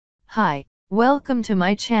Hi, welcome to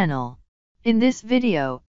my channel. In this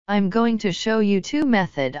video, I'm going to show you two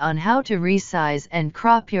methods on how to resize and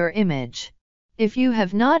crop your image. If you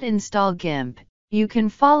have not installed GIMP, you can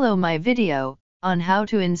follow my video on how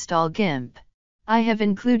to install GIMP. I have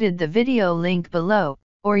included the video link below,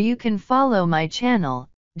 or you can follow my channel,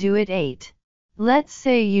 Do It 8. Let's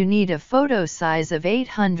say you need a photo size of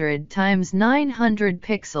 800 x 900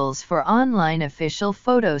 pixels for online official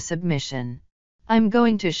photo submission. I'm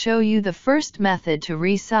going to show you the first method to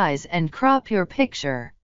resize and crop your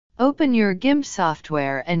picture. Open your GIMP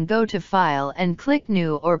software and go to File and click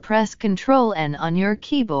New or press Ctrl N on your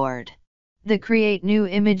keyboard. The Create New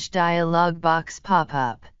Image dialog box pop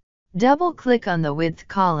up. Double-click on the Width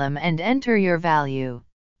column and enter your value.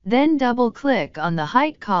 Then double-click on the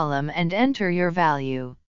Height column and enter your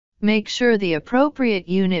value. Make sure the appropriate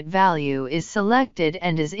unit value is selected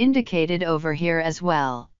and is indicated over here as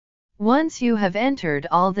well. Once you have entered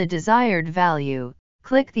all the desired value,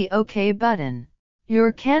 click the OK button.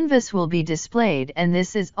 Your canvas will be displayed, and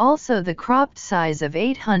this is also the cropped size of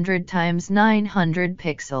 800 x 900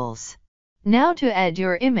 pixels. Now to add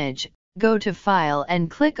your image, go to File and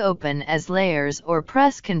click Open as Layers or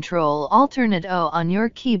press Ctrl-Alt-O on your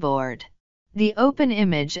keyboard. The Open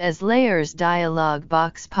Image as Layers dialog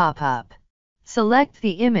box pop up. Select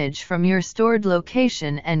the image from your stored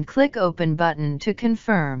location and click Open button to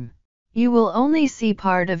confirm. You will only see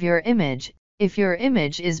part of your image if your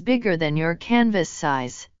image is bigger than your canvas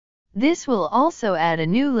size. This will also add a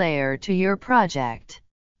new layer to your project.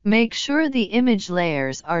 Make sure the image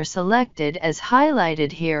layers are selected as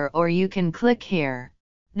highlighted here, or you can click here.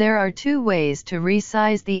 There are two ways to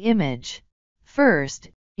resize the image. First,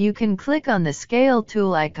 you can click on the scale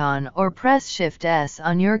tool icon or press Shift-S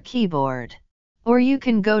on your keyboard. Or you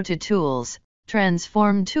can go to Tools,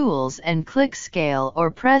 Transform Tools and click Scale or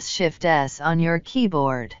press Shift-S on your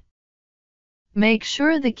keyboard. Make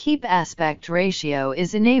sure the Keep Aspect Ratio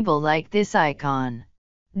is enabled like this icon.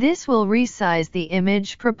 This will resize the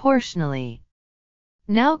image proportionally.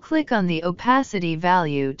 Now click on the opacity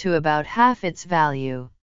value to about half its value.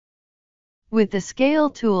 With the Scale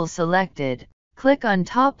tool selected, click on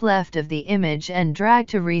top left of the image and drag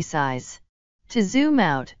to resize. To zoom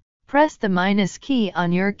out, press the minus key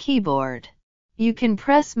on your keyboard. You can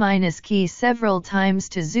press minus key several times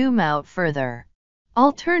to zoom out further.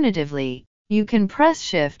 Alternatively, you can press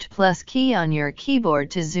Shift plus key on your keyboard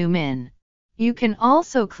to zoom in. You can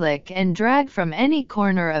also click and drag from any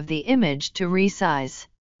corner of the image to resize.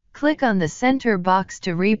 Click on the center box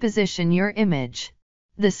to reposition your image.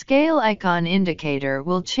 The scale icon indicator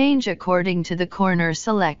will change according to the corner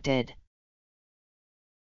selected.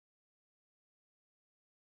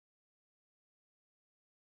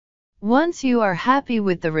 Once you are happy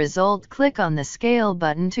with the result, click on the Scale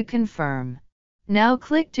button to confirm. Now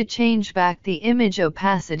click to change back the image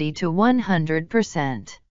opacity to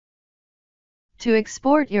 100%. To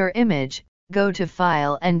export your image, go to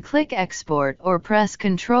File and click Export or press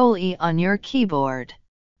Ctrl-E on your keyboard.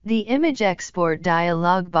 The Image Export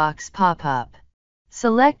dialog box pop up.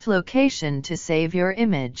 Select Location to save your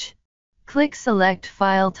image. Click Select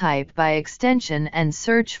File Type by extension and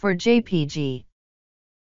search for JPG.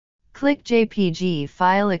 Click JPG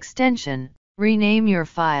File Extension, rename your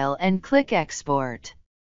file and click Export.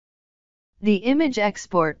 The Image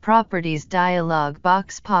Export Properties dialog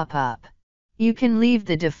box pop up. You can leave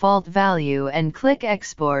the default value and click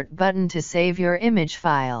Export button to save your image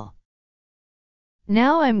file.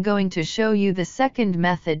 Now I'm going to show you the second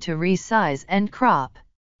method to resize and crop.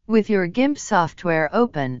 With your GIMP software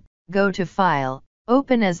open, go to File,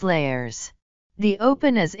 Open as Layers. The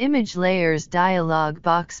Open as Image Layers dialog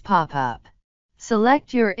box pop up.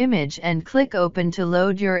 Select your image and click Open to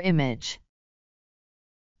load your image.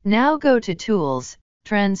 Now go to Tools,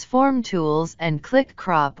 Transform Tools and click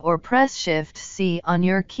Crop or press Shift-C on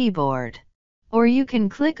your keyboard. Or you can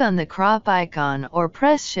click on the crop icon or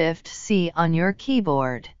press Shift-C on your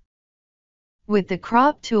keyboard. With the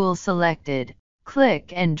Crop tool selected,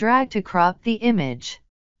 click and drag to crop the image.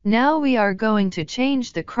 Now we are going to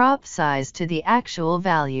change the crop size to the actual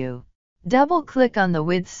value. Double-click on the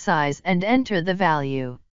width size and enter the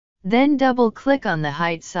value. Then double-click on the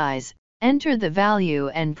height size, enter the value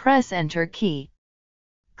and press Enter key.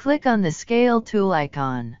 Click on the Scale tool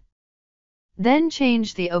icon. Then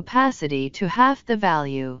change the opacity to half the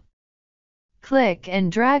value. Click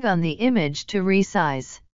and drag on the image to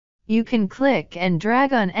resize. You can click and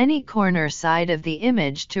drag on any corner side of the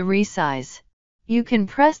image to resize. You can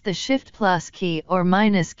press the Shift plus key or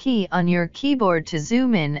minus key on your keyboard to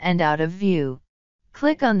zoom in and out of view.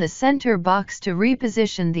 Click on the center box to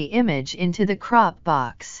reposition the image into the crop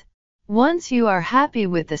box. Once you are happy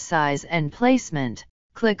with the size and placement,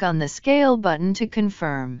 click on the Scale button to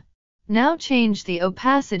confirm. Now change the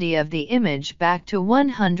opacity of the image back to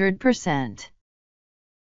 100%.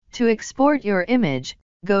 To export your image,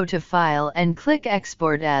 go to File and click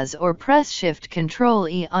Export As or press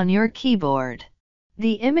Shift-Ctrl-E on your keyboard.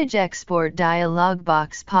 The Image Export dialog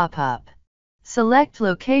box pop up. Select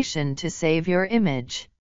Location to save your image.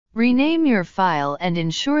 Rename your file and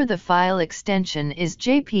ensure the file extension is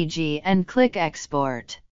JPG and click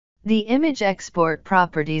Export. The Image Export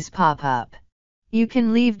Properties pop up. You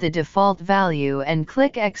can leave the default value and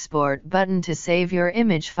click Export button to save your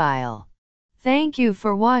image file. Thank you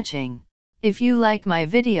for watching. If you like my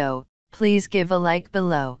video, please give a like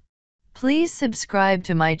below. Please subscribe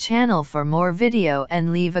to my channel for more video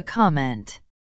and leave a comment.